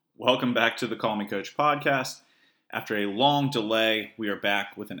Welcome back to the Call Me Coach podcast. After a long delay, we are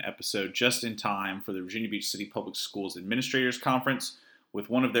back with an episode just in time for the Virginia Beach City Public Schools Administrators Conference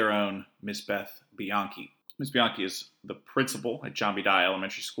with one of their own, Miss Beth Bianchi. Miss Bianchi is the principal at John B. Dye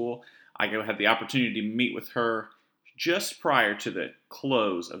Elementary School. I had the opportunity to meet with her just prior to the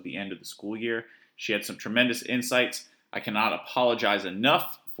close of the end of the school year. She had some tremendous insights. I cannot apologize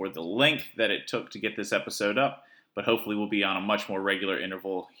enough for the length that it took to get this episode up, but hopefully we'll be on a much more regular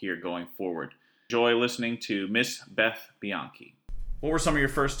interval here going forward. Enjoy listening to Miss Beth Bianchi. What were some of your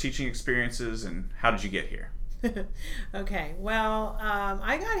first teaching experiences and how did you get here? Okay, well,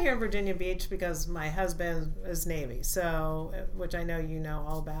 I got here in Virginia Beach because my husband is Navy, which I know you know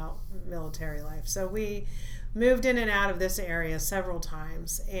all about military life. So we moved in and out of this area several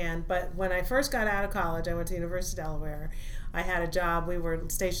times. But when I first got out of college, I went to the University of Delaware. I had a job. We were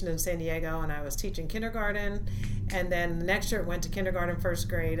stationed in San Diego, and I was teaching kindergarten. And then the next year it went to kindergarten, first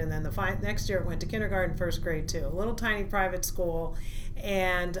grade. And then the next year it went to kindergarten, first grade too. A little tiny private school.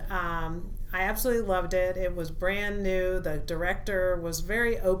 And I absolutely loved it. It was brand new. The director was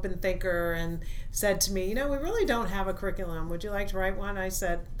very open thinker and said to me, we really don't have a curriculum. Would you like to write one? I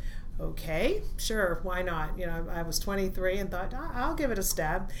said, okay, sure, why not? I was 23 and thought, I'll give it a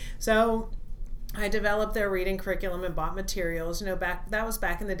stab. So I developed their reading curriculum and bought materials. That was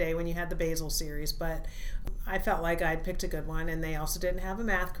back in the day when you had the Basil series, but I felt like I'd picked a good one, and they also didn't have a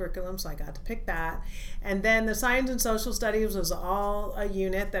math curriculum, so I got to pick that. And then the science and social studies was all a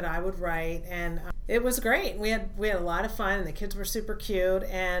unit that I would write, and it was great. We had a lot of fun, and the kids were super cute,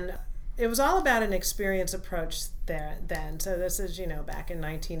 and it was all about an experience approach then. So this is, back in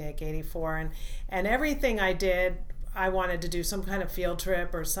 1984, and everything I did, I wanted to do some kind of field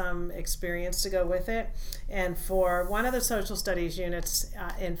trip or some experience to go with it. And for one of the social studies units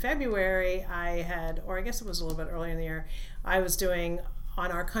in February, I guess it was a little bit earlier in the year, I was doing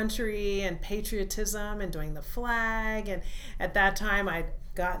on our country and patriotism and doing the flag. And at that time, I'd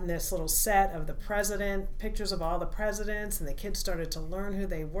gotten this little set of the president, pictures of all the presidents, and the kids started to learn who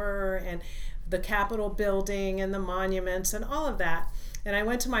they were, and the Capitol building and the monuments and all of that. And I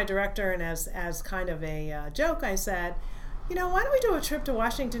went to my director, and as kind of a joke, I said, why don't we do a trip to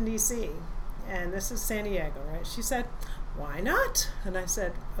Washington, D.C.? And this is San Diego, right? She said, why not? And I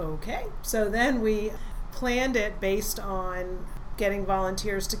said, okay. So then we planned it based on getting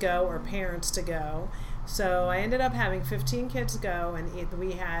volunteers to go or parents to go. So I ended up having 15 kids go, and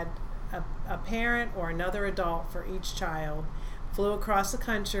we had a parent or another adult for each child, flew across the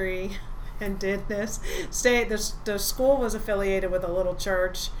country and did this. The school was affiliated with a little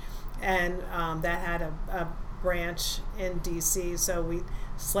church, and that had a branch in DC. So we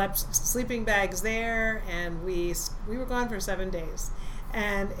slept sleeping bags there, and we were gone for 7 days.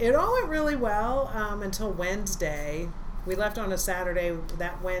 And it all went really well until Wednesday. We left on a Saturday.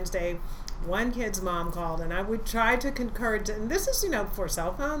 That Wednesday, one kid's mom called, and I would try to concur. And this is, before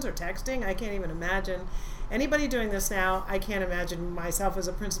cell phones or texting. I can't even imagine anybody doing this now. I can't imagine myself as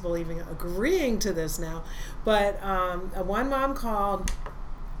a principal even agreeing to this now. But one mom called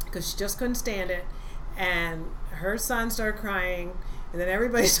because she just couldn't stand it, and her son started crying, and then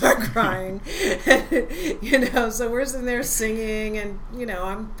everybody started crying. So we're sitting there singing, and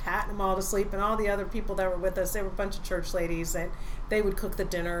I'm patting them all to sleep, and all the other people that were with us, they were a bunch of church ladies, and they would cook the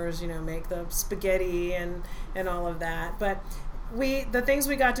dinners, make the spaghetti and all of that. But the things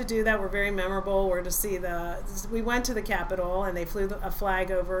we got to do that were very memorable were to see we went to the Capitol, and they flew a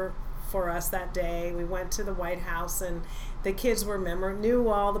flag over for us that day. We went to the White House, and the kids knew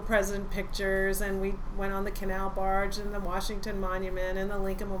all the president pictures, and we went on the canal barge and the Washington Monument and the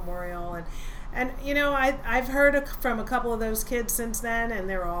Lincoln Memorial, and I've heard from a couple of those kids since then, and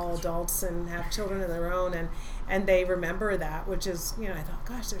they're all adults and have children of their own, and they remember that, which is, I thought,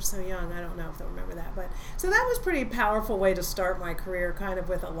 gosh, they're so young, I don't know if they'll remember that. But so that was a pretty powerful way to start my career, kind of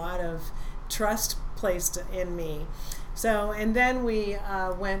with a lot of trust placed in me. So, and then we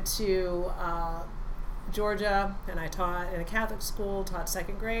went to Georgia, and I taught in a Catholic school, taught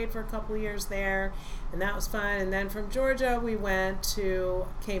second grade for a couple of years there, and that was fun. And then from Georgia, we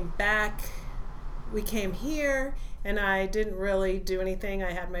came back, we came here, and I didn't really do anything.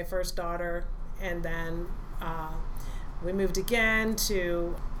 I had my first daughter, and then we moved again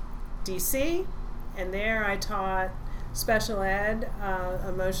to DC, and there I taught special ed,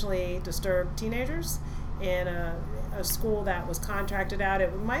 emotionally disturbed teenagers, in a school that was contracted out.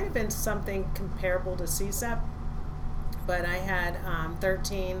 It might have been something comparable to CSEP, but I had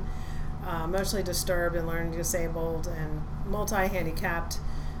 13 emotionally disturbed and learning disabled and multi-handicapped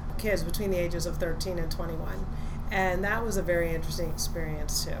kids between the ages of 13 and 21. And that was a very interesting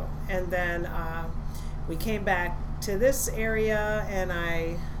experience too. And then we came back to this area, and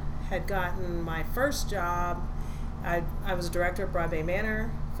I had gotten my first job. I was a director at Broad Bay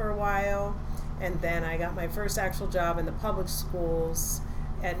Manor for a while, and then I got my first actual job in the public schools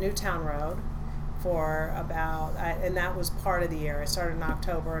at Newtown Road for and that was part of the year. I started in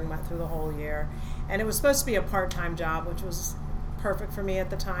October and went through the whole year. And it was supposed to be a part-time job, which was perfect for me at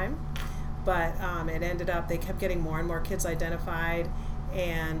the time. But it ended up, they kept getting more and more kids identified,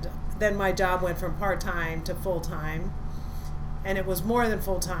 and then my job went from part-time to full-time. And it was more than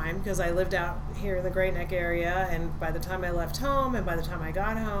full-time because I lived out here in the Great Neck area, and by the time I left home and by the time I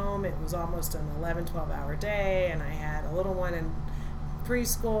got home, it was almost an 11, 12-hour day, and I had a little one in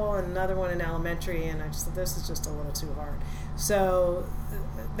preschool and another one in elementary, and I just thought, this is just a little too hard. So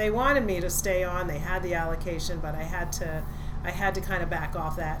they wanted me to stay on. They had the allocation, but I had to kind of back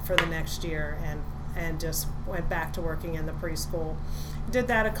off that for the next year and just went back to working in the preschool. Did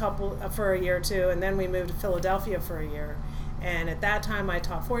that for a year or two, and then we moved to Philadelphia for a year. And at that time, I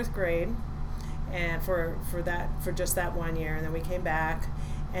taught fourth grade, and for just that 1 year. And then we came back,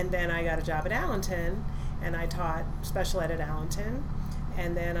 and then I got a job at Allenton, and I taught special ed at Allenton.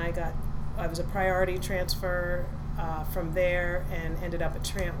 And then I was a priority transfer from there and ended up at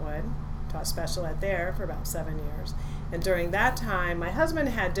Trentwood, taught special ed there for about 7 years. And during that time, my husband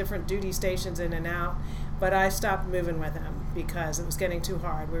had different duty stations in and out, but I stopped moving with him because it was getting too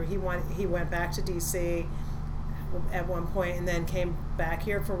hard. He went back to D.C. at one point, and then came back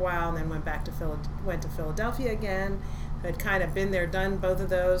here for a while, and then went to Philadelphia again. Had kind of been there, done both of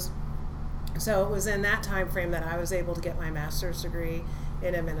those. So it was in that time frame that I was able to get my master's degree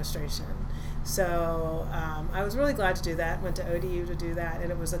in administration. So I was really glad to do that. Went to ODU to do that,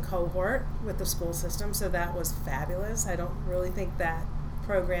 and it was a cohort with the school system, so that was fabulous. I don't really think that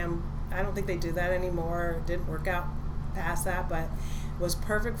program, I don't think they do that anymore. It didn't work out past that, but it was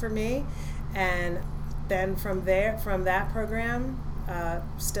perfect for me. And then from that program,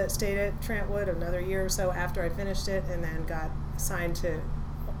 stayed at Trentwood another year or so after I finished it, and then got assigned to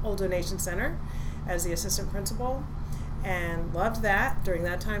Old Donation Center as the assistant principal, and loved that. During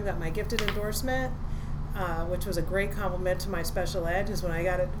that time, got my gifted endorsement, which was a great compliment to my special ed. Because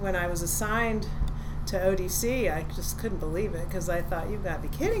when I was assigned to ODC, I just couldn't believe it, because I thought, you've got to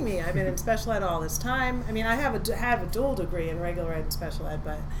be kidding me. I've been in special ed all this time. I mean, I have a dual degree in regular ed and special ed,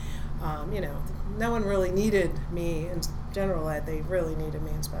 but no one really needed me in general ed. They really needed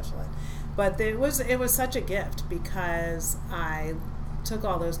me in special ed. But it was such a gift, because I took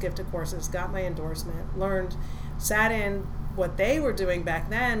all those gifted courses, got my endorsement, sat in what they were doing back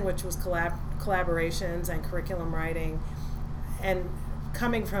then, which was collaborations and curriculum writing, and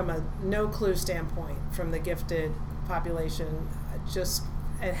coming from a no clue standpoint from the gifted population, just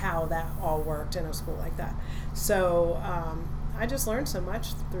at how that all worked in a school like that. So I just learned so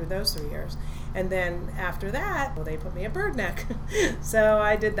much through those 3 years. And then after that, they put me at Bird Neck. So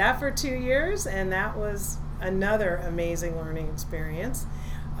I did that for 2 years, and that was another amazing learning experience.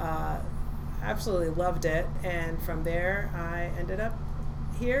 Absolutely loved it. And from there, I ended up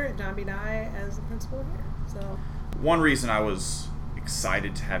here at John B. Nye as the principal here. So one reason I was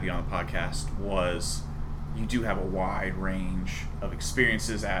excited to have you on the podcast was you do have a wide range of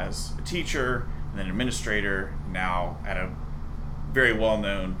experiences as a teacher and an administrator, now at a very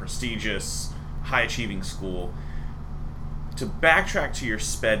well-known, prestigious, high-achieving school. To backtrack to your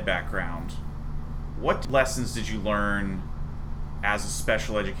SPED background, what lessons did you learn as a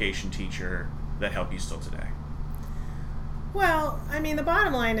special education teacher that help you still today? Well, I mean, the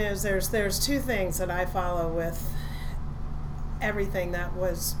bottom line is there's two things that I follow with everything that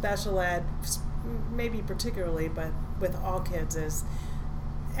was special ed, maybe particularly, but with all kids, is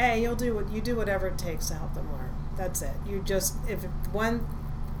you do whatever it takes to help them learn. That's it. If one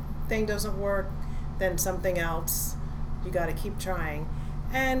thing doesn't work, then something else, you got to keep trying.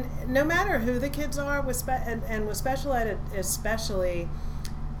 And no matter who the kids are, with special ed especially,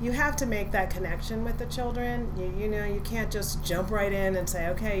 you have to make that connection with the children. You can't just jump right in and say,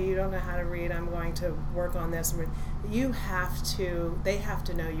 okay, you don't know how to read, I'm going to work on this. They have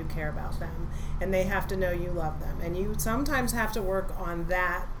to know you care about them, and they have to know you love them. And you sometimes have to work on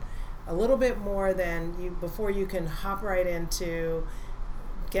that a little bit more than before you can hop right into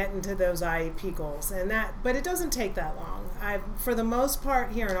get into those IEP goals. But it doesn't take that long. For the most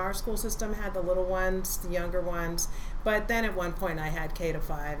part here in our school system, had the little ones, the younger ones, but then at one point I had K to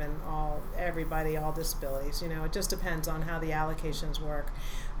 5 and all disabilities. It just depends on how the allocations work.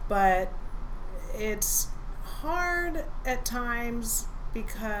 But it's hard at times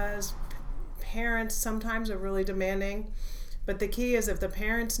because parents sometimes are really demanding. But the key is, if the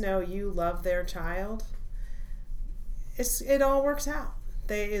parents know you love their child, it all works out.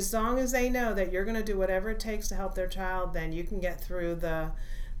 As long as they know that you're going to do whatever it takes to help their child, then you can get through the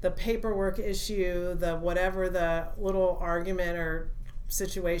the paperwork issue, the whatever the little argument or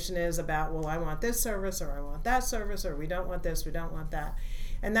situation is about, well, I want this service or I want that service, or we don't want this, we don't want that.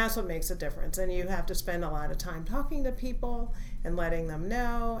 And that's what makes a difference. And you have to spend a lot of time talking to people and letting them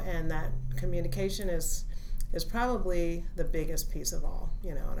know, and that communication is probably the biggest piece of all,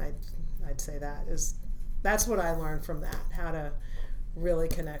 and I'd say that's what I learned from that, how to really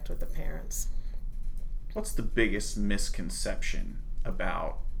connect with the parents. What's the biggest misconception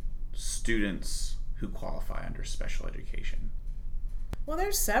about students who qualify under special education? Well,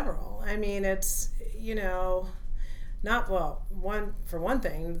 there's several. I mean, it's, for one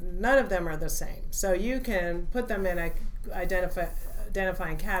thing, none of them are the same. So you can put them in a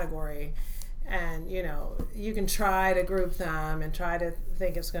identifying category, and you can try to group them and try to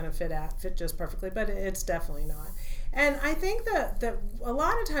think it's going to fit just perfectly, but it's definitely not. And I think that a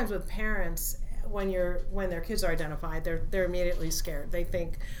lot of times with parents, when their kids are identified, they're immediately scared. They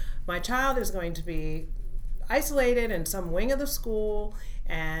think my child is going to be isolated in some wing of the school,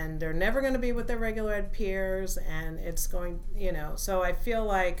 and they're never going to be with their regular ed peers, and it's going, so I feel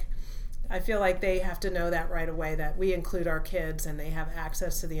like they have to know that right away, that we include our kids and they have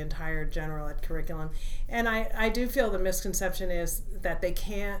access to the entire general ed curriculum. And I do feel the misconception is that they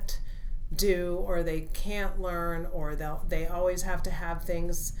can't do, or they can't learn, or they always have to have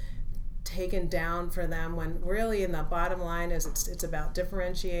things taken down for them, when really in the bottom line is it's about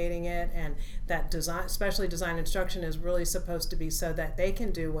differentiating it, and that design, especially design instruction, is really supposed to be so that they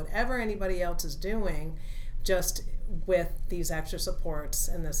can do whatever anybody else is doing, just with these extra supports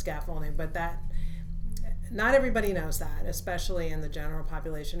and the scaffolding. But that not everybody knows that, especially in the general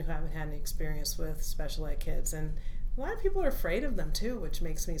population who haven't had any experience with special ed kids. And a lot of people are afraid of them too, which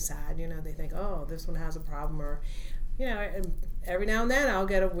makes me sad. They think, oh, this one has a problem, or every now and then I'll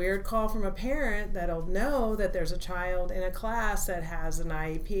get a weird call from a parent that'll know that there's a child in a class that has an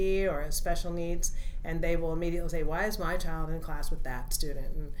IEP or a special needs, and they will immediately say, why is my child in class with that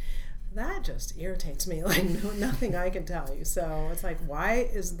student? And that just irritates me like nothing I can tell you. So it's like, why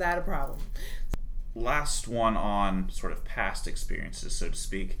is that a problem? Last one on sort of past experiences, so to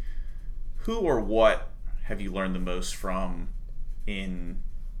speak. Who or what have you learned the most from in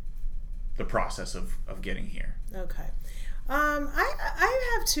the process of getting here? Okay.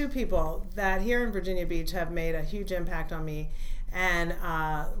 I have two people that here in Virginia Beach have made a huge impact on me. And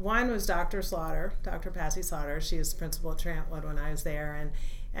one was Dr. Slaughter, Dr. Patsy Slaughter. She was the principal at Trentwood when I was there.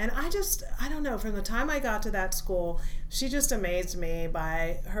 And I don't know, from the time I got to that school, she just amazed me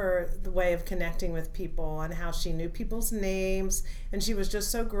by the way of connecting with people and how she knew people's names. And she was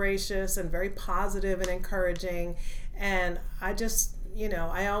just so gracious and very positive and encouraging. And I just,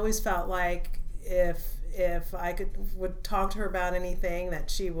 I always felt like if I would talk to her about anything,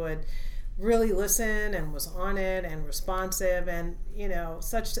 that she would really listen and was on it and responsive, and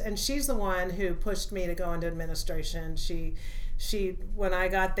and she's the one who pushed me to go into administration. She when I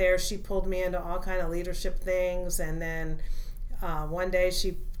got there, she pulled me into all kind of leadership things, and then one day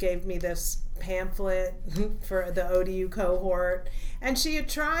she gave me this pamphlet for the ODU cohort, and she'd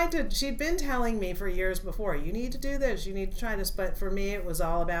been telling me for years before, you need to do this, you need to try this, but for me it was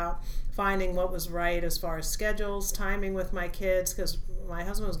all about finding what was right as far as schedules, timing with my kids, because my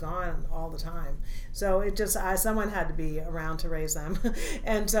husband was gone all the time, so someone had to be around to raise them.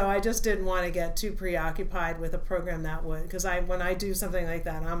 And so I just didn't want to get too preoccupied with a program that would, because when I do something like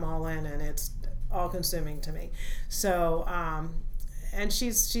that, I'm all in, and it's all consuming to me. So and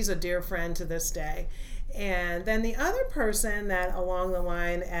she's a dear friend to this day. And then the other person that along the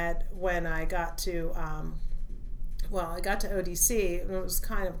line when I got to ODC, and it was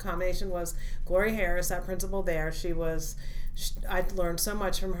kind of a combination, was Gloria Harris, that principal there. I learned so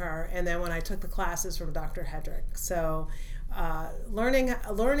much from her. And then when I took the classes from Dr. Hedrick, so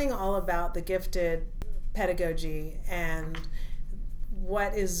learning all about the gifted pedagogy and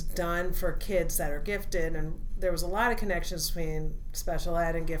what is done for kids that are gifted. And there was a lot of connections between special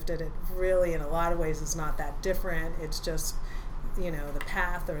ed and gifted. It really, in a lot of ways, is not that different. It's just, the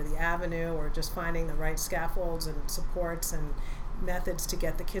path or the avenue, or just finding the right scaffolds and supports and methods to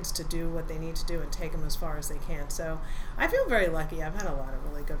get the kids to do what they need to do and take them as far as they can. So I feel very lucky. I've had a lot of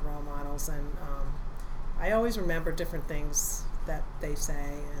really good role models, and I always remember different things that they say,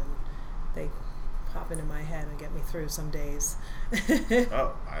 and they pop into my head and get me through some days.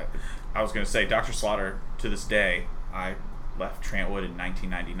 I was going to say, Dr. Slaughter, to this day, I left Trentwood in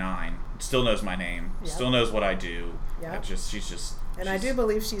 1999, still knows my name, yep. Still knows what I do. Yep. I do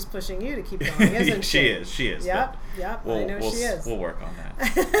believe she's pushing you to keep going, isn't she? She is. Yep, I know she is. We'll work on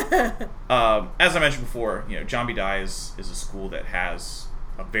that. As I mentioned before, John B. Dye is a school that has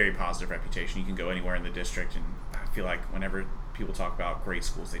a very positive reputation. You can go anywhere in the district, and I feel like whenever people talk about great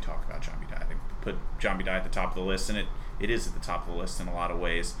schools, they talk about John B. Dye. They put John B. Dye at the top of the list, and it is at the top of the list in a lot of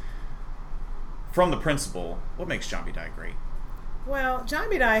ways. From the principal, what makes John B. Dye great? Well, John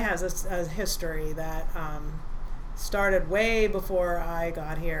B. Dye has a history that started way before I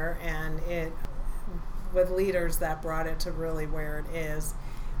got here, and it with leaders that brought it to really where it is.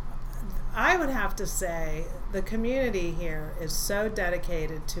 I would have to say the community here is so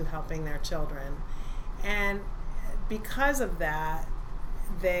dedicated to helping their children, and because of that,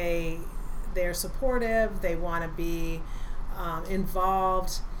 they're supportive. They want to be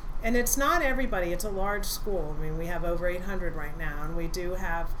involved, and it's not everybody. It's a large school. I mean, we have over 800 right now, and we do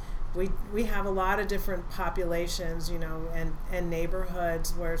have we have a lot of different populations, and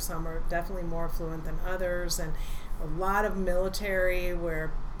neighborhoods where some are definitely more affluent than others, and a lot of military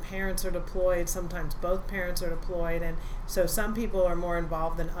where parents are deployed. Sometimes both parents are deployed, and so some people are more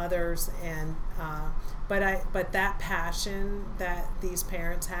involved than others. And but that passion that these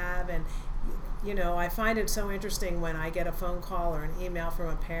parents have, and I find it so interesting when I get a phone call or an email from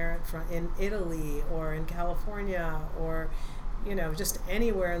a parent in Italy or in California or just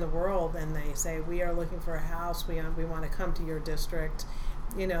anywhere in the world, and they say, we are looking for a house, we want to come to your district,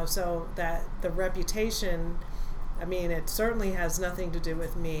 so that the reputation, I mean, it certainly has nothing to do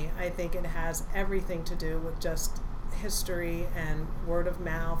with me. I think it has everything to do with just history and word of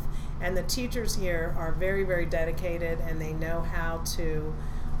mouth. And the teachers here are very, very dedicated, and they know how to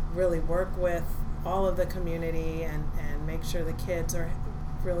really work with all of the community and make sure the kids are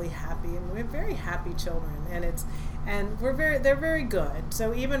really happy. And we have very happy children, and they're very good.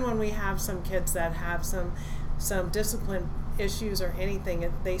 So even when we have some kids that have some discipline issues or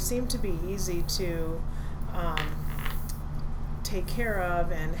anything, they seem to be easy to take care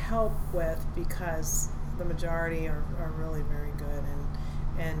of and help with, because the majority are really very good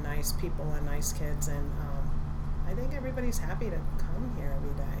and nice people and nice kids, and I think everybody's happy to come here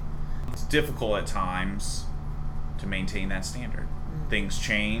every day. It's difficult at times to maintain that standard. Things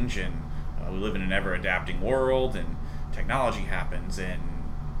change, and we live in an ever-adapting world, and technology happens, and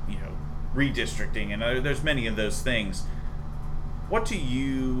redistricting, and there's many of those things. What do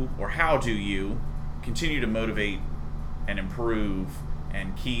you, or how do you, continue to motivate and improve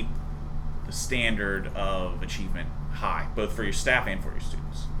and keep the standard of achievement high, both for your staff and for your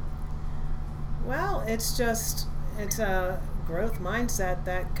students? Well, it's a growth mindset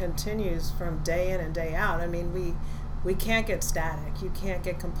that continues from day in and day out. I mean, we can't get static. You can't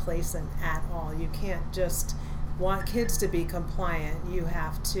get complacent at all. You can't just want kids to be compliant. You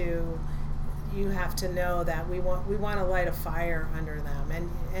have to know that we want to light a fire under them,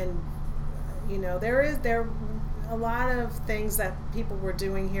 and there a lot of things that people were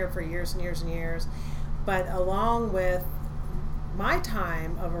doing here for years and years and years, but along with my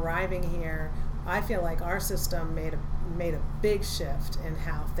time of arriving here, I feel like our system made a big shift in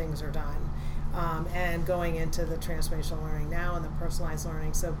how things are done, and going into the transformational learning now and the personalized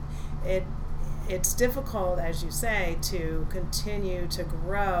learning. So it's difficult, as you say, to continue to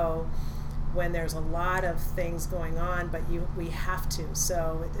grow when there's a lot of things going on, but we have to.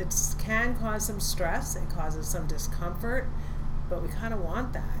 So it can cause some stress, it causes some discomfort, but we kind of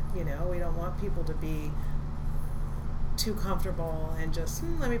want that. We don't want people to be too comfortable and just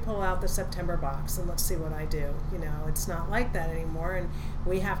let me pull out the September box and let's see what I do. It's not like that anymore, and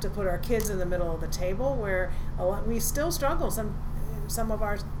we have to put our kids in the middle of the table, where we still struggle. Some of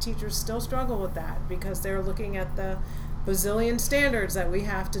our teachers still struggle with that, because they're looking at the bazillion standards that we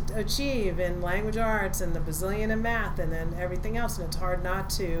have to achieve in language arts, and the bazillion in math, and then everything else, and it's hard not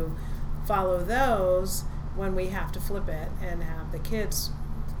to follow those when we have to flip it and have the kids,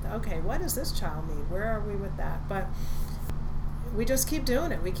 okay, what does this child need? Where are we with that? But we just keep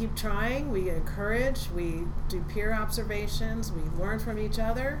doing it. We keep trying. We encourage. We do peer observations. We learn from each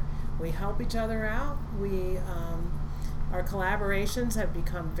other. We help each other out. Our collaborations have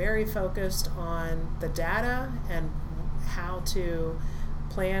become very focused on the data and how to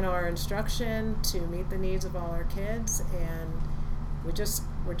plan our instruction to meet the needs of all our kids, and we're just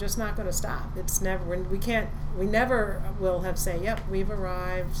not going to stop. We never will have say, yep, we've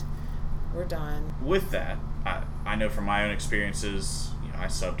arrived, we're done. With that, I know from my own experiences, I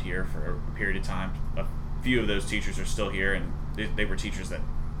subbed here for a period of time. A few of those teachers are still here, and they were teachers that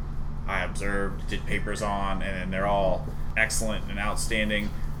I observed, did papers on, and they're all excellent and outstanding.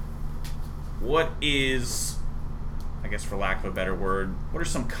 What is, I guess for lack of a better word, what are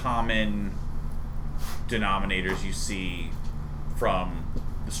some common denominators you see from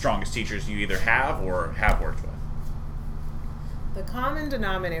the strongest teachers you either have or have worked with? The common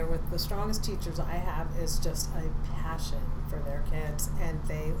denominator with the strongest teachers I have is just a passion for their kids, and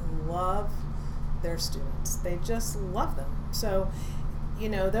they love their students. They just love them. So,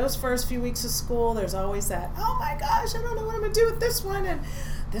 those first few weeks of school, there's always that, oh my gosh, I don't know what I'm going to do with this one, and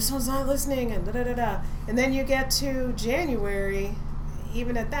this one's not listening, and da-da-da-da. And then you get to January,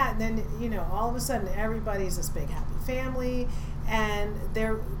 even at that, and then, all of a sudden everybody's this big happy family, and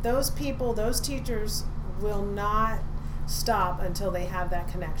those teachers will not stop until they have that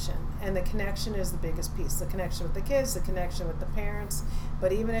connection. And the connection is the biggest piece. The connection with the kids, the connection with the parents.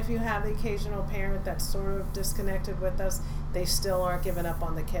 But even if you have the occasional parent that's sort of disconnected with us, they still aren't giving up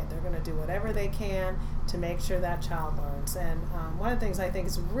on the kid. They're going to do whatever they can to make sure that child learns. And one of the things I think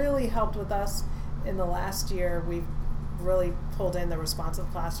has really helped with us in the last year, we've really pulled in the responsive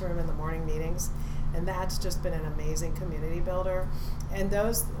classroom in the morning meetings. And that's just been an amazing community builder. And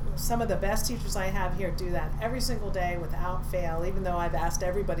some of the best teachers I have here do that every single day without fail, even though I've asked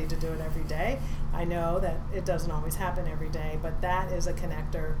everybody to do it every day. I know that it doesn't always happen every day, but that is a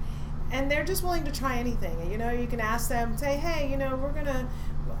connector. And they're just willing to try anything. And, you can ask them, say, hey,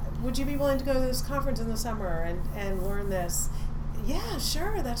 would you be willing to go to this conference in the summer and learn this? Yeah,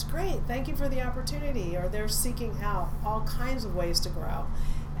 sure, that's great. Thank you for the opportunity. Or they're seeking out all kinds of ways to grow.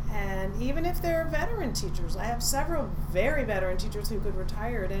 And even if they're veteran teachers, I have several very veteran teachers who could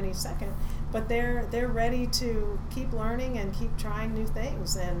retire at any second, but they're ready to keep learning and keep trying new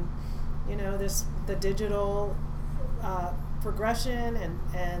things. And the digital progression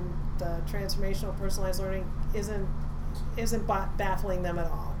and the transformational personalized learning isn't baffling them at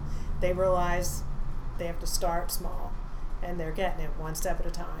all. They realize they have to start small, and they're getting it one step at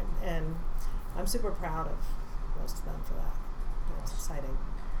a time. And I'm super proud of most of them for that. It's exciting.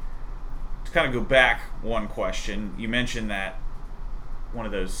 To kind of go back one question, you mentioned that one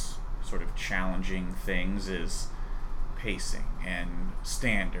of those sort of challenging things is pacing and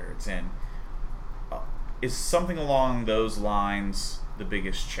standards, and is something along those lines the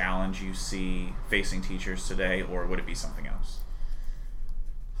biggest challenge you see facing teachers today, or would it be something else?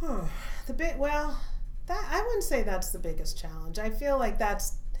 I wouldn't say that's the biggest challenge. I feel like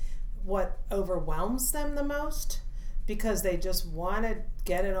that's what overwhelms them the most, because they just want to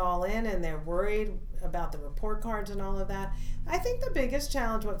get it all in and they're worried about the report cards and all of that. I think the biggest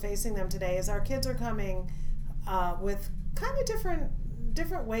challenge facing them today is our kids are coming with kind of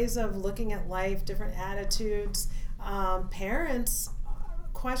different ways of looking at life, different attitudes. Parents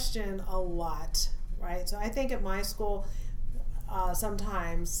question a lot, right? So I think at my school,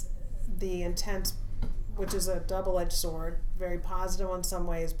 sometimes the intense, which is a double-edged sword, very positive in some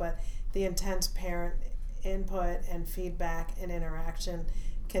ways, but the intense parent input and feedback and interaction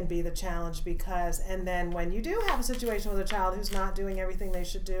can be the challenge, and then when you do have a situation with a child who's not doing everything they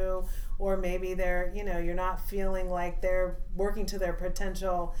should do, or maybe they're, you're not feeling like they're working to their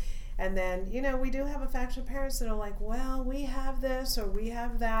potential, and then, we do have a faction of parents that are like, well, we have this or we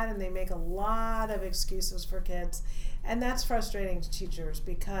have that, and they make a lot of excuses for kids, and that's frustrating to teachers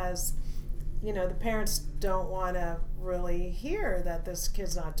because the parents don't want to really hear that this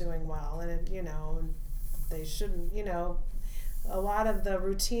kid's not doing well, and they shouldn't, a lot of the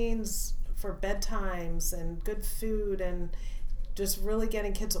routines for bedtimes and good food and just really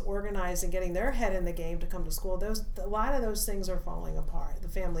getting kids organized and getting their head in the game to come to school, a lot of those things are falling apart. The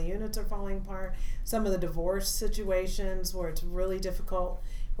family units are falling apart. Some of the divorce situations where it's really difficult,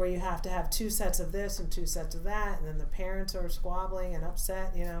 where you have to have 2 sets of this and 2 sets of that, and then the parents are squabbling and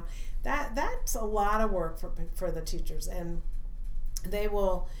upset, that's a lot of work for the teachers. And they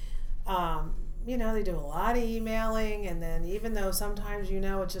will they do a lot of emailing, and then even though sometimes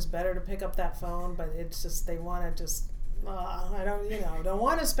it's just better to pick up that phone, but it's just they want to just I don't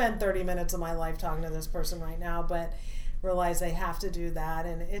want to spend 30 minutes of my life talking to this person right now, but realize they have to do that,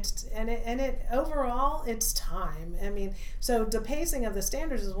 and it overall it's time. I mean, so the pacing of the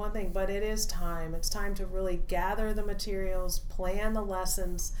standards is one thing, but it is time. It's time to really gather the materials, plan the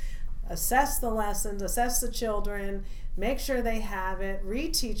lessons, assess the children, make sure they have it,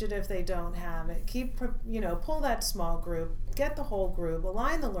 reteach it if they don't have it, pull that small group, get the whole group,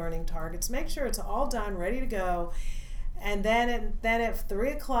 align the learning targets, make sure it's all done, ready to go. And then at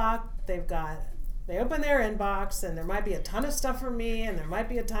 3:00, they open their inbox, and there might be a ton of stuff from me, and there might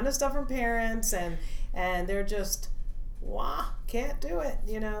be a ton of stuff from parents, and they're just, can't do it,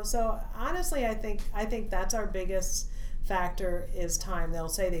 So honestly, I think that's our biggest factor is time. They'll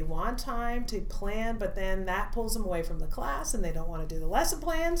say they want time to plan, but then that pulls them away from the class, and they don't want to do the lesson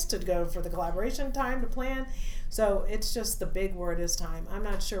plans to go for the collaboration time to plan. So it's just, the big word is time. I'm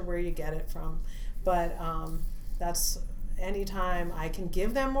not sure where you get it from, but that's, anytime I can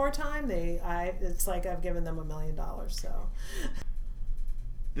give them more time, it's like I've given them $1 million. So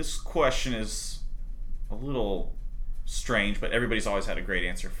this question is a little strange, but everybody's always had a great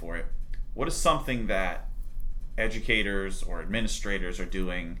answer for it. What is something that educators or administrators are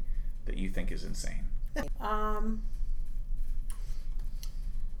doing that you think is insane?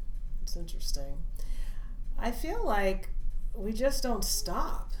 It's interesting. I feel like we just don't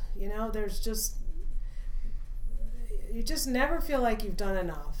stop. You know, you just never feel like you've done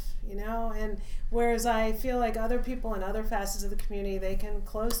enough, you know? And whereas I feel like other people in other facets of the community, they can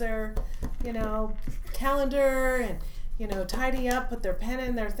close their, calendar and, tidy up, put their pen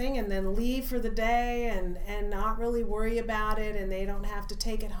in their thing and then leave for the day and not really worry about it, and they don't have to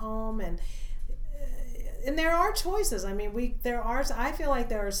take it home. And there are choices. I mean, I feel like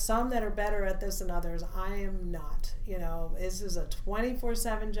there are some that are better at this than others. I am not. This is a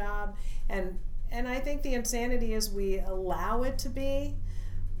 24/7 job, and I think the insanity is we allow it to be,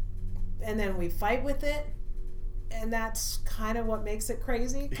 and then we fight with it, and that's kind of what makes it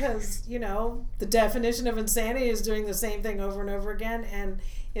crazy, because the definition of insanity is doing the same thing over and over again, and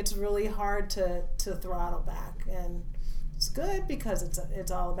it's really hard to throttle back. And it's good because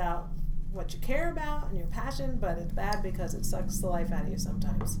it's all about what you care about and your passion, but it's bad because it sucks the life out of you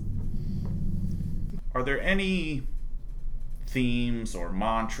sometimes. Are there any themes or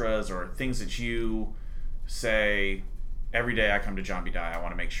mantras or things that you say every day I come to John B. Dye, I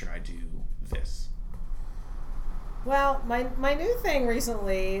want to make sure I do this? Well, my new thing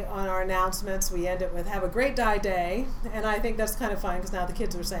recently on our announcements, we end it with "Have a great Dye Day," and I think that's kind of fun because now the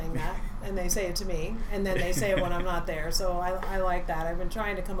kids are saying that, and they say it to me, and then they say it when I'm not there. So I like that. I've been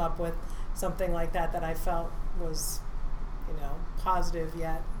trying to come up with something like that I felt was, positive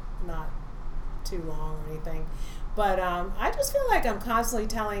yet not too long or anything. But I just feel like I'm constantly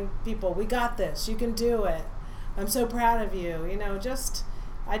telling people, we got this, you can do it. I'm so proud of you.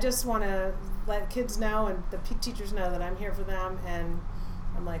 I just want to let kids know and the teachers know that I'm here for them. And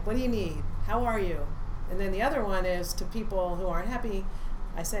I'm like, what do you need? How are you? And then the other one is to people who aren't happy,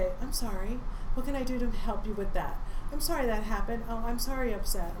 I say, I'm sorry. What can I do to help you with that? I'm sorry that happened. Oh, I'm sorry you're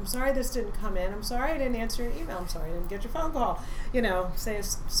upset. I'm sorry this didn't come in. I'm sorry I didn't answer your email. I'm sorry I didn't get your phone call. Say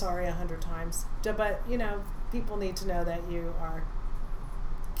sorry 100 times. But, people need to know that you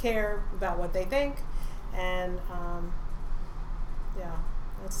care about what they think. And,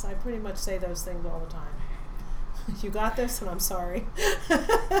 I pretty much say those things all the time. You got this, and I'm sorry.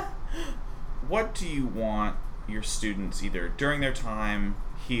 What do you want your students, either during their time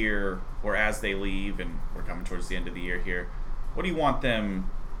here or as they leave, and we're coming towards the end of the year here, what do you want them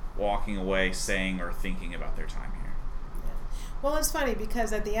walking away saying or thinking about their time here? Yeah. Well, it's funny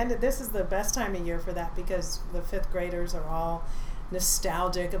because at the end of this is the best time of year for that, because the fifth graders are all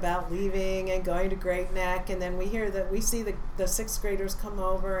nostalgic about leaving and going to Great Neck, and then we see the sixth graders come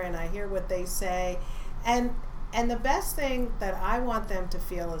over, and I hear what they say, and the best thing that I want them to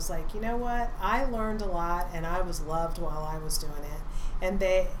feel is like, you know what, I learned a lot and I was loved while I was doing it,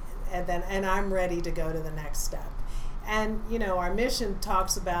 and I'm ready to go to the next step. And our mission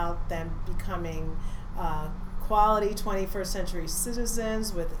talks about them becoming quality 21st century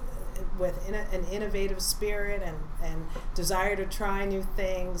citizens with an innovative spirit and desire to try new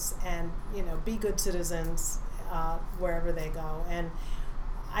things, and be good citizens wherever they go. And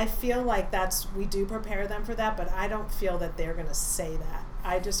I feel like we do prepare them for that, but I don't feel that they're going to say that.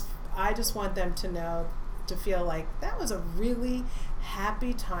 I just want them to feel like that was a really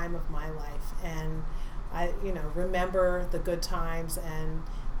happy time of my life, and I remember the good times and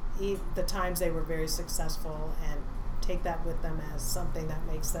the times they were very successful, and take that with them as something that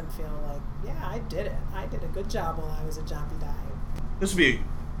makes them feel like, yeah, I did it. I did a good job while I was at John B. Dye. This would be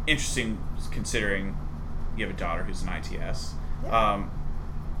interesting considering you have a daughter who's an ITS. Yeah.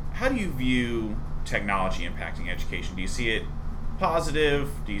 How do you view technology impacting education? Do you see it positive?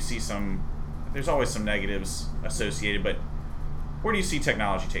 Do you see there's always some negatives associated, but where do you see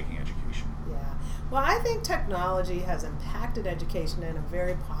technology taking education? Yeah. Well, I think technology has impacted education in a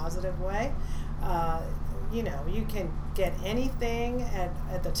very positive way. You can get anything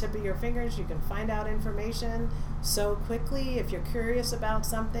at the tip of your fingers. You can find out information so quickly. If you're curious about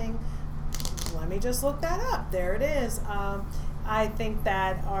something, let me just look that up. There it is. I think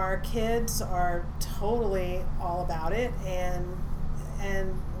that our kids are totally all about it,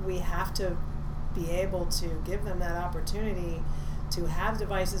 and we have to be able to give them that opportunity to have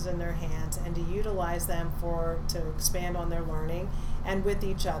devices in their hands and to utilize them to expand on their learning and with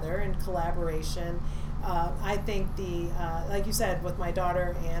each other in collaboration. I think like you said, with my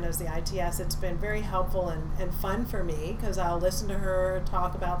daughter Anne as the ITS, it's been very helpful and fun for me, because I'll listen to her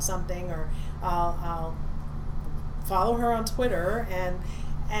talk about something, or I'll follow her on Twitter,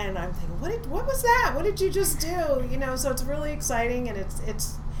 and I'm thinking, what was that? What did you just do? So it's really exciting, and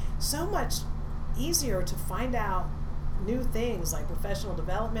it's so much easier to find out new things like professional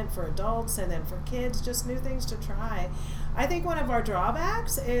development for adults and then for kids, just new things to try. I think one of our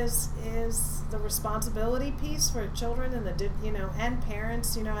drawbacks is the responsibility piece for children and and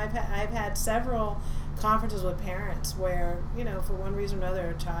parents. I've had several conferences with parents where for one reason or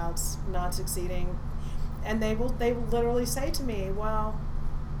another a child's not succeeding, and they will literally say to me, well,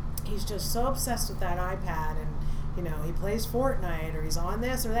 he's just so obsessed with that iPad, and he plays Fortnite, or he's on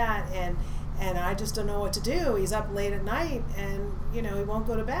this or that, and I just don't know what to do. He's up late at night, and he won't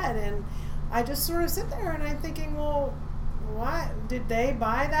go to bed. And I just sort of sit there and I'm thinking, well, why did they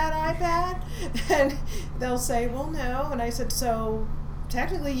buy that iPad? And they'll say, well, no. And I said, so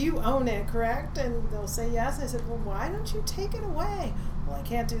technically you own it, correct? And they'll say yes. I said, well, why don't you take it away? Well, I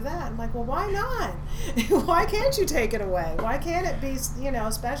can't do that. I'm like, well, why not? Why can't you take it away? Why can't it be,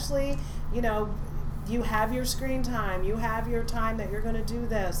 especially, you have your screen time, you have your time that you're going to do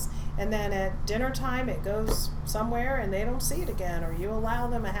this, and then at dinner time it goes somewhere and they don't see it again, or you allow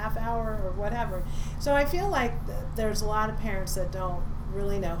them a half hour or whatever. So I feel like there's a lot of parents that don't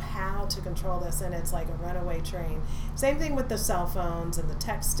really know how to control this, and it's like a runaway train. Same thing with the cell phones and the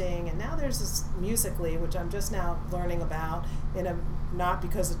texting, and now there's this Musical.ly, which I'm just now learning about, not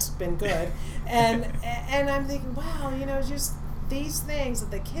because it's been good, and I'm thinking, wow, just these things that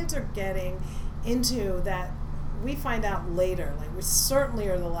the kids are getting into that we find out later. Like, we certainly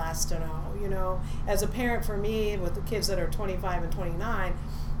are the last to know. As a parent, for me, with the kids that are 25 and 29,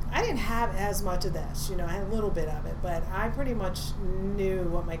 I didn't have as much of this. I had a little bit of it, but I pretty much knew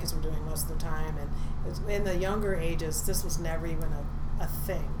what my kids were doing most of the time. And in the younger ages, this was never even a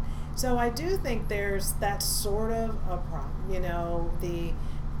thing. So I do think there's that sort of a problem.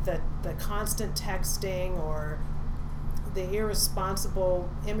 The constant texting, or the irresponsible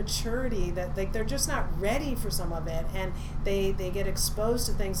immaturity that they're just not ready for some of it, and they get exposed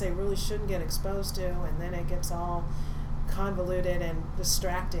to things they really shouldn't get exposed to, and then it gets all convoluted and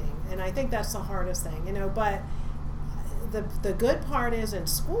distracting. And I think that's the hardest thing, but the good part is in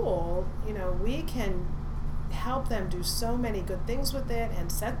school, we can help them do so many good things with it and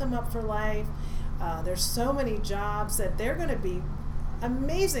set them up for life. There's so many jobs that they're going to be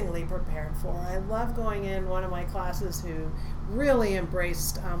amazingly prepared for. I love going in one of my classes who really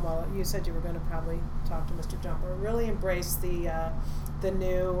embraced, well, you said you were going to probably talk to Mr. Jumper, really embraced the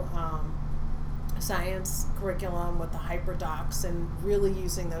new science curriculum with the hyperdocs and really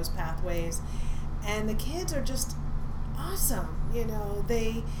using those pathways. And the kids are just awesome.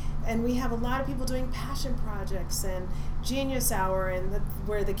 And we have a lot of people doing passion projects and Genius Hour, and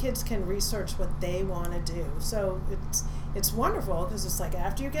where the kids can research what they want to do. So it's wonderful, because it's like,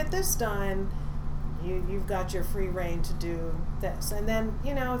 after you get this done, you've got your free reign to do this. And then,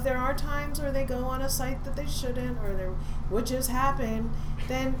 if there are times where they go on a site that they shouldn't, which has happened,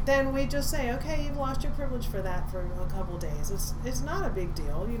 then we just say, okay, you've lost your privilege for that for a couple days. It's not a big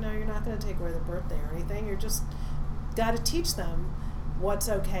deal. You're not going to take away their birthday or anything. You're just got to teach them what's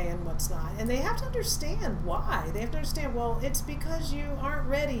okay and what's not. And they have to understand why. They have to understand, well, it's because you aren't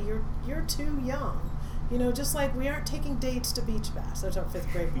ready. You're too young. Just like we aren't taking dates to Beach Bash. That's our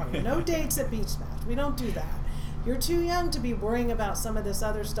 5th grade party. No dates at Beach Bash. We don't do that. You're too young to be worrying about some of this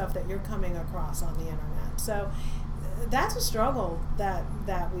other stuff that you're coming across on the internet. So that's a struggle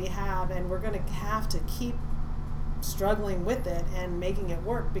that we have, and we're going to have to keep struggling with it and making it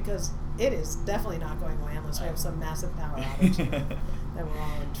work, because it is definitely not going away unless we have some massive power outage. Then we're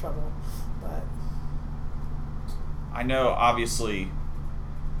all in trouble. But I know, obviously,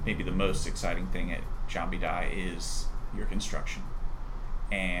 maybe the most exciting thing at John B. Dye is your construction.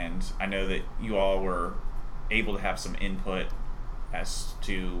 And I know that you all were able to have some input as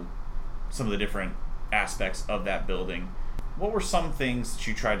to some of the different aspects of that building. What were some things that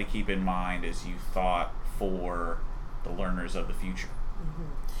you tried to keep in mind as you thought for the learners of the future? Mm-hmm.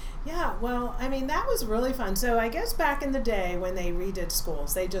 Yeah, well, that was really fun. So I guess back in the day when they redid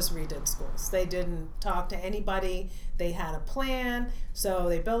schools, they just redid schools. They didn't talk to anybody. They had a plan. So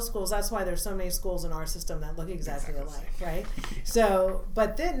they built schools. That's why there's so many schools in our system that look exactly alike, right? So,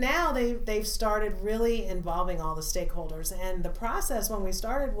 but then now they've started really involving all the stakeholders. And the process when we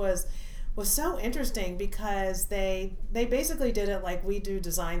started was so interesting, because they basically did it like we do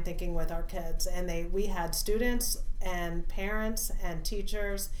design thinking with our kids. And we had students and parents and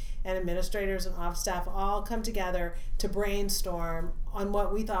teachers and administrators and office staff all come together to brainstorm on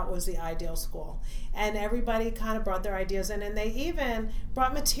what we thought was the ideal school. And everybody kind of brought their ideas in, and they even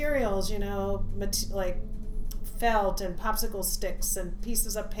brought materials, like felt and popsicle sticks and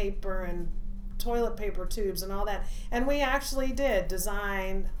pieces of paper and toilet paper tubes and all that. And we actually did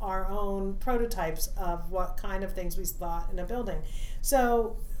design our own prototypes of what kind of things we thought in a building.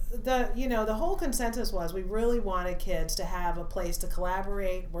 So the whole consensus was we really wanted kids to have a place to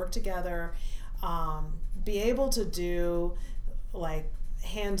collaborate, work together, be able to do like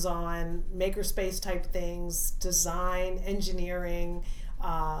hands-on makerspace type things, design, engineering,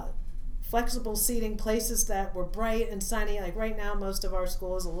 flexible seating, places that were bright and sunny. Like right now, most of our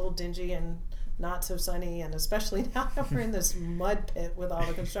school is a little dingy and not so sunny, and especially now that we're in this mud pit with all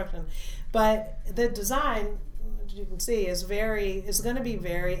the construction. But the design, as you can see, is going to be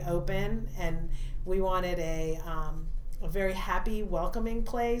very open, and we wanted a very happy, welcoming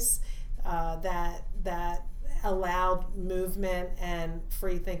place that allowed movement and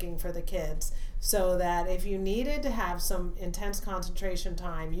free thinking for the kids, so that if you needed to have some intense concentration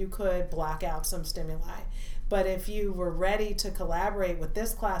time, you could block out some stimuli. But if you were ready to collaborate with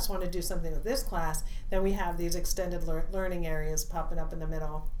this class, want to do something with this class, then we have these extended learning areas popping up in the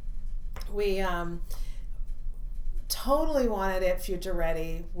middle. We totally wanted it future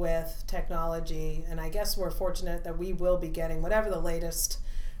ready with technology, and I guess we're fortunate that we will be getting whatever the latest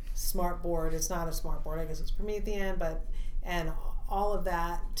smart board. It's not a smart board, I guess it's Promethean, and all of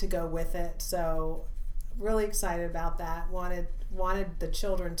that to go with it. So really excited about that. Wanted the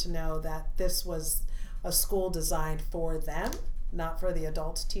children to know that this was a school designed for them, not for the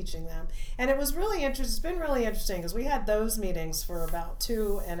adults teaching them. And it was really interesting. It's been really interesting because we had those meetings for about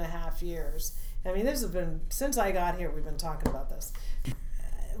 2.5 years. I mean, this has been, since I got here, we've been talking about this.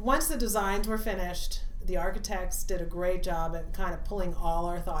 Once the designs were finished, the architects did a great job at kind of pulling all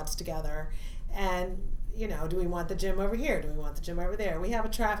our thoughts together. And, do we want the gym over here? Do we want the gym over there? We have a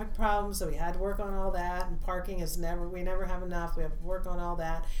traffic problem, so we had to work on all that. And parking we never have enough. We have to work on all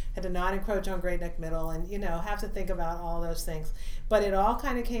that. Had to not encroach on Great Neck Middle, and, have to think about all those things. But it all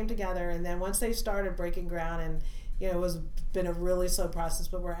kind of came together. And then once they started breaking ground, and, it was been a really slow process,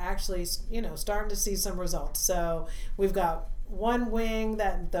 but we're actually, starting to see some results. So we've got one wing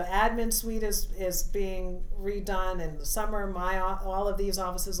that the admin suite is being redone. In the summer, all of these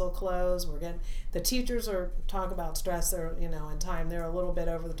offices will close. The teachers are talking about stress. They're in time. They're a little bit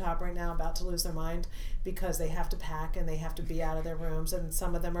over the top right now, about to lose their mind because they have to pack and they have to be out of their rooms. And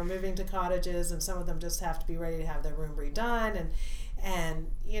some of them are moving to cottages, and some of them just have to be ready to have their room redone. And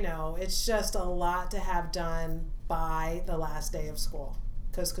it's just a lot to have done by the last day of school,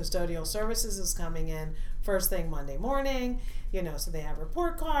 because custodial services is coming in first thing Monday morning, so they have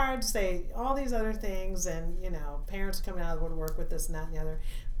report cards, all these other things, and parents coming out of the woodwork with this and that and the other.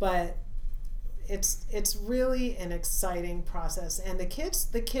 But it's really an exciting process, and the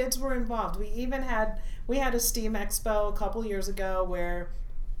kids were involved. We had a STEAM Expo a couple years ago where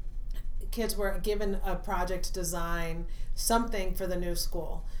kids were given a project to design something for the new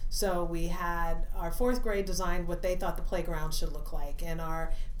school. So we had our 4th grade designed what they thought the playground should look like, and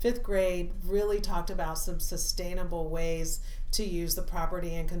our 5th grade really talked about some sustainable ways to use the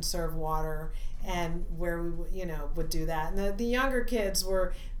property and conserve water, and where we would do that. And the younger kids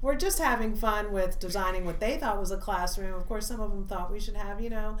were just having fun with designing what they thought was a classroom. Of course, some of them thought we should have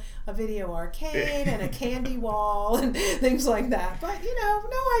a video arcade and a candy wall and things like that. But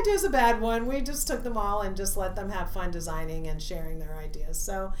no idea is a bad one. We just took them all and just let them have fun designing and sharing their ideas.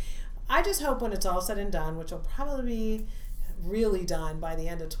 So I just hope when it's all said and done, which will probably be really done by the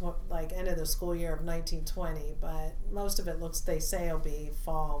end of end of the school year of 1920, but most of it they say it'll be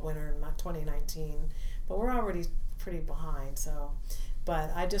fall, winter, 2019, but we're already pretty behind. So,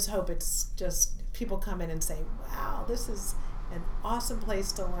 but I just hope it's just people come in and say, wow, this is an awesome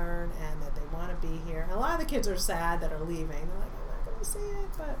place to learn, and that they want to be here. And a lot of the kids are sad that are leaving. They're like, I'm not going to see it,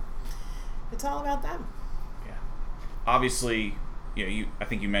 but it's all about them. Yeah. Obviously, I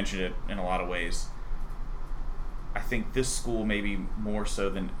think you mentioned it in a lot of ways. I think this school, maybe more so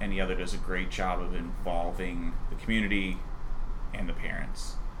than any other, does a great job of involving the community and the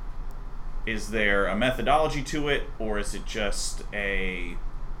parents. Is there a methodology to it, or is it just you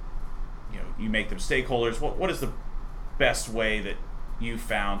make them stakeholders? What is the best way that you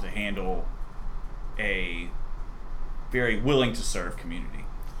found to handle a very willing to serve community?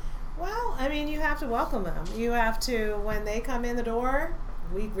 Well, you have to welcome them. You have to, when they come in the door,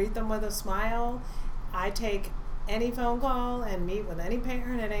 we greet them with a smile. I take any phone call and meet with any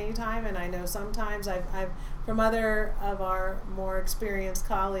parent at any time, and I know sometimes I've from other of our more experienced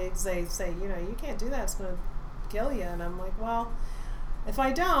colleagues, they say, you can't do that, it's going to kill you. And I'm like, well, if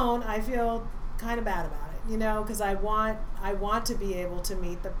I don't, I feel kind of bad about it, because I want to be able to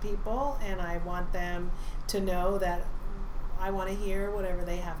meet the people, and I want them to know that I want to hear whatever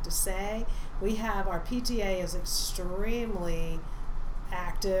they have to say. Our PTA is extremely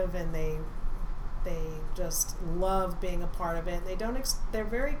active, and they just love being a part of it. They're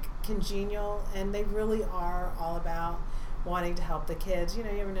very congenial, and they really are all about wanting to help the kids. You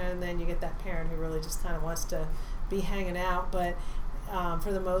every now and then you get that parent who really just kind of wants to be hanging out, but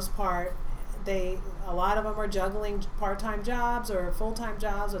for the most part, a lot of them are juggling part-time jobs or full-time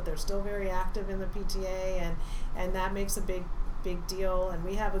jobs, but they're still very active in the PTA, and that makes a big deal. And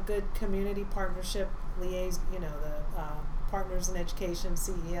we have a good community partnership liaison, the Partners in Education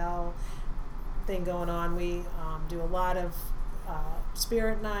CEL thing going on. We do a lot of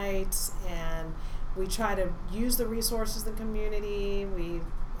spirit nights, and we try to use the resources in the community. We've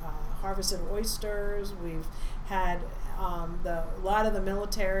harvested oysters. We've had a lot of the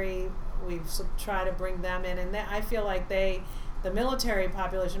military. We've tried to bring them in, and I feel like the military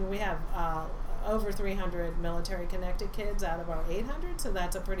population, we have over 300 military connected kids out of our 800, so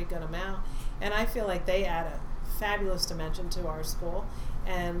that's a pretty good amount. And I feel like they add a fabulous dimension to our school.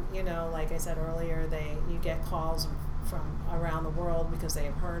 And like I said earlier, you get calls from around the world because they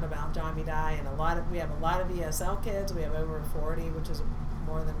have heard about John B. Dye, and we have a lot of ESL kids. We have over 40, which is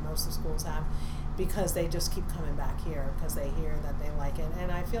more than most of the schools have, because they just keep coming back here because they hear that they like it.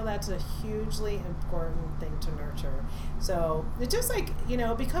 And I feel that's a hugely important thing to nurture. So it's just like,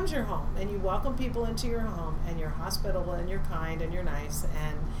 it becomes your home, and you welcome people into your home, and you're hospitable, and you're kind, and you're nice,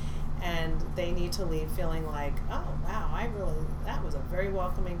 and they need to leave feeling like, oh wow, that was a very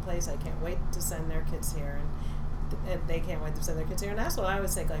welcoming place. I can't wait to send their kids here, and they can't wait to send their kids here. And that's what I would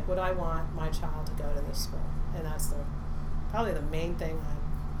think, like, would I want my child to go to this school? And that's probably the main thing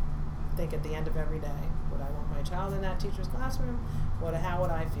I think at the end of every day. Would I want my child in that teacher's classroom? How would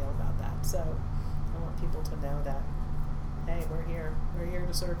I feel about that? So I want people to know that, hey, we're here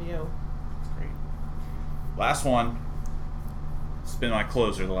to serve you. Great. Last one. It's been my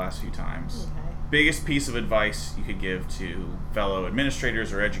closer the last few times. Okay. Biggest piece of advice you could give to fellow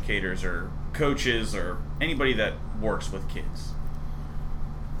administrators or educators or coaches or anybody that works with kids?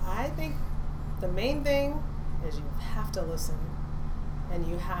 I think the main thing is you have to listen. And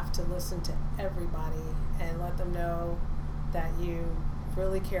you have to listen to everybody and let them know that you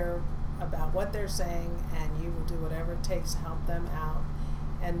really care about what they're saying, and you will do whatever it takes to help them out.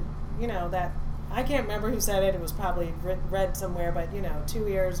 And that, I can't remember who said it. It was probably read somewhere, but 2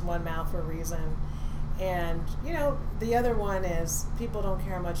 ears, 1 mouth for a reason. And the other one is people don't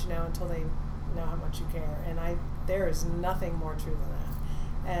care how much you know until they know how much you care. And there is nothing more true than that.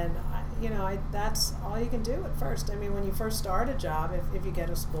 And that's all you can do at first. I mean, when you first start a job, if you get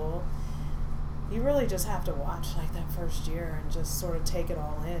a school, you really just have to watch like that first year and just sort of take it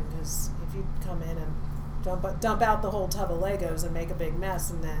all in. Because if you come in and dump out the whole tub of Legos and make a big mess,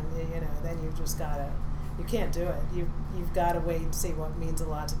 and then then you've just you can't do it. You've got to wait and see what means a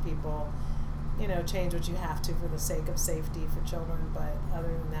lot to people. Change what you have to for the sake of safety for children, but other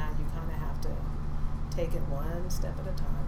than that, you kind of have to take it one step at a time.